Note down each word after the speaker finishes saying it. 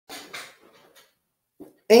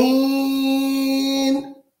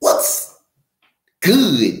And what's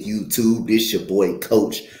good, YouTube? This your boy,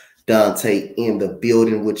 Coach Dante, in the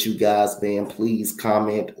building with you guys, man. Please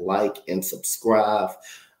comment, like, and subscribe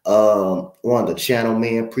on the channel,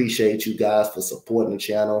 man. Appreciate you guys for supporting the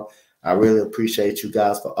channel. I really appreciate you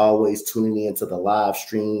guys for always tuning in to the live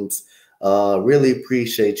streams. Really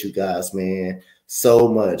appreciate you guys, man, so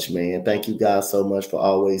much, man. Thank you guys so much for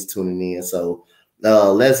always tuning in. So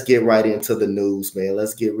let's get right into the news, man.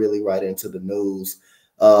 Let's get really right into the news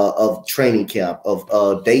of training camp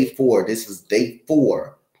of day 4. This is day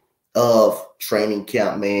 4 of training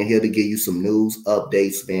camp, man. Here to give you some news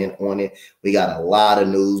updates, man, on it. We got a lot of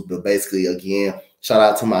news, but basically, again, shout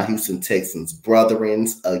out to my Houston Texans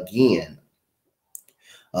brethrens again.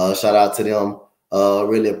 Shout out to them.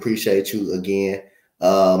 Really appreciate you again.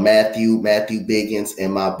 Matthew Biggins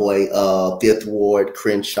and my boy 5th Ward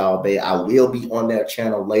Crenshaw Bay. I will be on that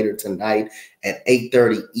channel later tonight at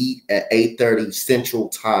 8:30 Central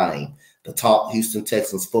Time to talk Houston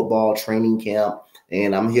Texans football training camp.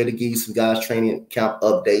 And I'm here to give you some guys training camp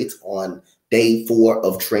updates on day 4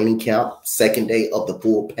 of training camp, second day of the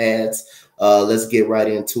full pads. Let's get right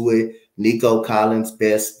into it. Nico Collins'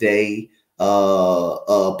 best day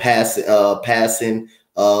passing.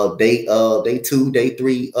 Day 2, day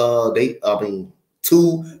 3,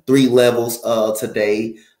 2-3 levels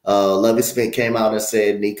today. Lovie Smith came out and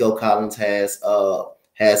said Nico Collins has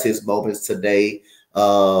his moments today.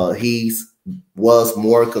 He was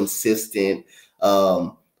more consistent.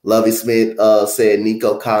 Lovie Smith said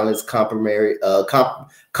Nico Collins compromised,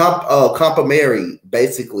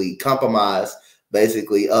 basically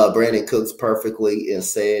Brandon Cooks perfectly, and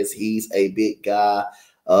says he's a big guy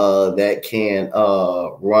that can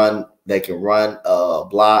run,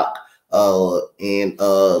 block, and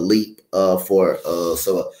leap for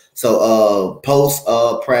post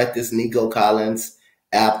practice. Nico Collins,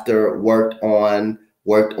 after worked on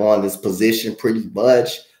this position pretty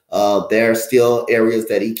much. There are still areas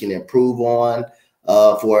that he can improve on.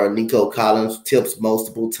 For Nico Collins, tipsy is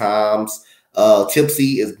multiple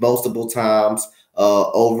times,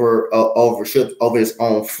 over his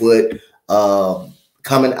own foot,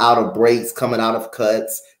 coming out of breaks, coming out of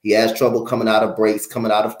cuts. He has trouble coming out of breaks,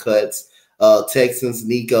 coming out of cuts. Texans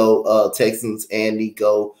and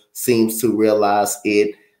Nico seems to realize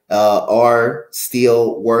it, are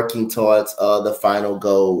still working towards the final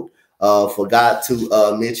goal. Forgot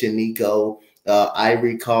to mention Nico. I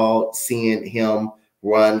recall seeing him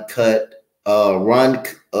run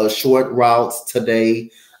short routes today.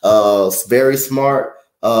 Very smart.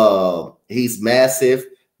 He's massive.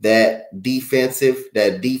 That defensive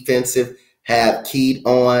have keyed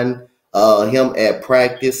on him at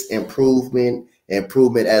practice. Improvement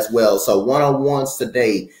as well. So one-on-ones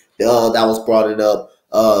today, that was brought it up.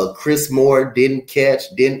 Chris Moore didn't catch,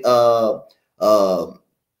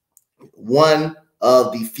 one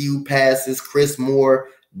of the few passes Chris Moore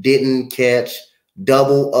didn't catch.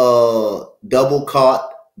 Double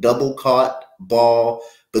caught ball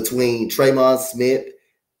between Tremon Smith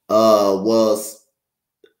was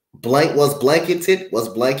blanketed.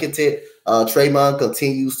 Tremon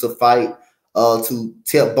continues to fight to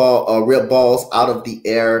rip balls out of the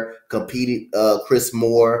air. Competed. Chris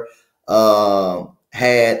Moore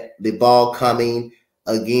had the ball coming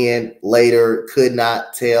again later. Could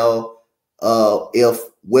not tell if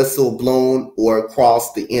whistle blown or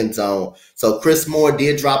crossed the end zone. So Chris Moore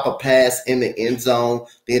did drop a pass in the end zone.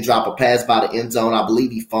 Did drop a pass by the end zone. I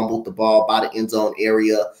believe he fumbled the ball by the end zone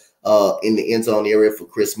area. In the end zone area for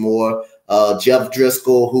Chris Moore. Jeff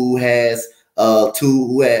Driscoll, who had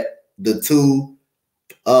the two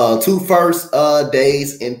first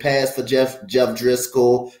days in pass for Jeff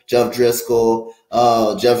Driscoll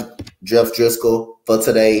for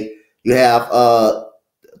today. You have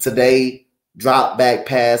today drop back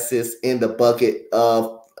passes in the bucket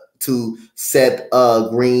to Seth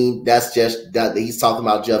Green. That's just that he's talking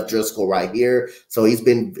about Jeff Driscoll right here. So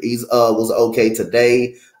was okay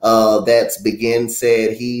today. That's Begin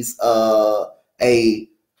said he's a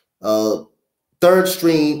third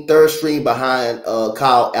string behind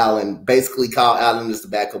Kyle Allen. Basically, Kyle Allen is the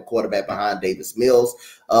backup quarterback behind Davis Mills.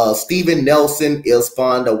 Steven Nelson is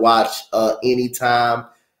fun to watch anytime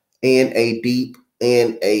in a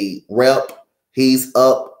rep. He's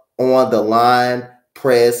up on the line.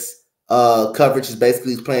 Press coverage is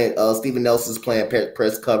basically playing. Steven Nelson's playing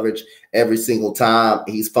press coverage every single time.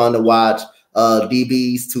 He's fun to watch.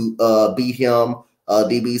 DBs to beat him.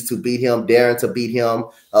 Daring to beat him.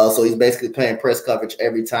 So he's basically playing press coverage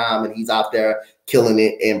every time, and he's out there killing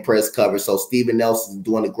it in press coverage. So Steven Nelson's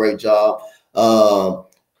doing a great job.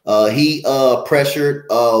 He pressured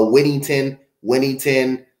Whittington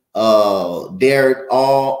Winnington, dared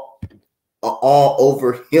all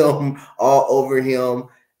over him, all over him.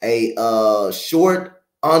 A short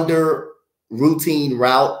under routine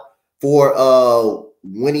route for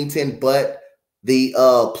Winnington, but the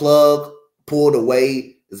plug pulled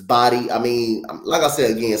away his body. I mean, like I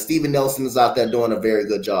said again, Steven Nelson is out there doing a very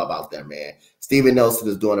good job out there, man. Steven Nelson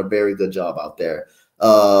is doing a very good job out there.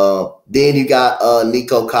 Then you got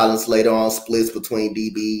Nico Collins later on, splits between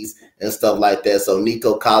DBs and stuff like that. So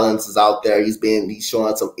Nico Collins is out there. He's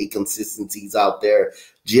showing some inconsistencies out there.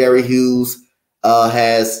 Jerry Hughes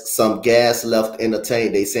has some gas left in the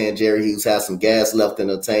tank. They saying Jerry Hughes has some gas left in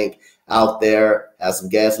the tank out there. Has some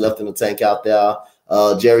gas left in the tank out there.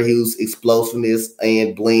 Jerry Hughes' explosiveness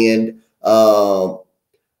and blend.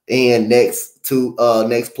 And next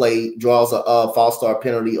play draws a false start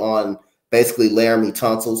penalty on basically Laramie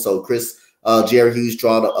Tunsil. So Jerry Hughes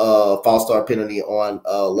draw the false start penalty on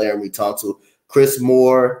Laramie Tunsil. Chris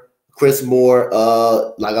Moore,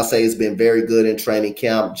 like I say, has been very good in training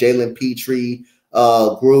camp. Jalen Petrie,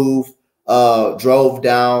 Groove drove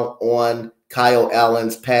down on Kyle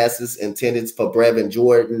Allen's passes intended for Brevin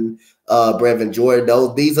Jordan.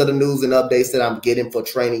 These are the news and updates that I'm getting for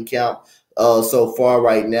training camp so far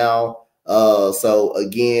right now. So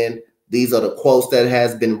again, these are the quotes that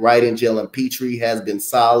has been writing. Jalen Petrie has been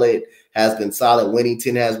solid.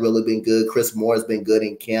 Winnington has really been good. Chris Moore has been good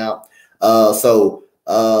in camp. So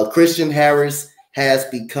Christian Harris has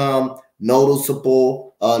become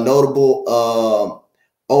notable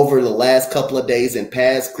over the last couple of days and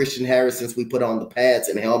pads. Christian Harris, since we put on the pads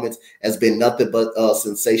and helmets, has been nothing but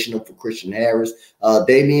sensational for Christian Harris.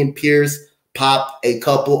 Dameon Pierce popped a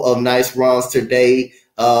couple of nice runs today.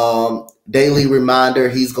 Daily reminder,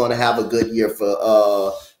 he's going to have a good year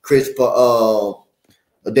for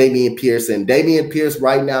Dameon Pierce. And Dameon Pierce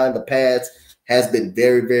right now in the pads has been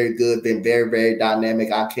very, very good, been very, very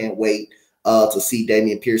dynamic. I can't wait to see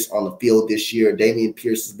Dameon Pierce on the field this year. Dameon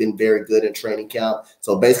Pierce has been very good in training camp.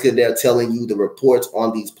 So basically they're telling you the reports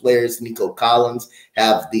on these players. Nico Collins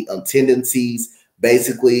have the tendencies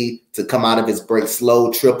basically to come out of his break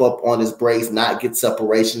slow, trip up on his breaks, not get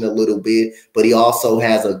separation a little bit, but he also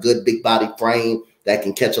has a good big body frame that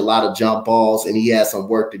can catch a lot of jump balls, and he has some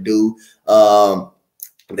work to do.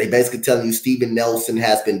 They basically telling you Steven Nelson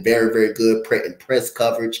has been very, very good in press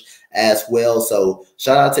coverage as well. So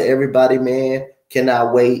shout out to everybody, man.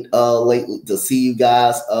 Cannot wait to see you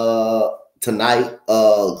guys tonight.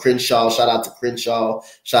 Crenshaw, shout out to Crenshaw.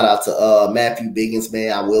 Shout out to Matthew Biggins,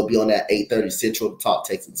 man. I will be on that 8:30 Central to talk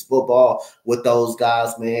Texans football with those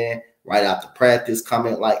guys, man. Right after practice.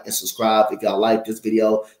 Comment, like, and subscribe if y'all like this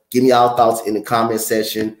video. Give me y'all thoughts in the comment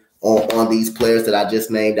section on these players that I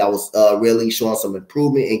just named. I was really showing some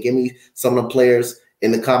improvement, and give me some of the players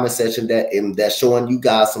in the comment section that's showing you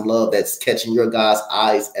guys some love, that's catching your guys'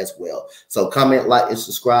 eyes as well. So comment, like, and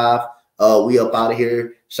subscribe. We up out of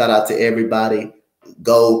here. Shout out to everybody.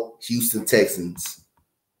 Go Houston Texans.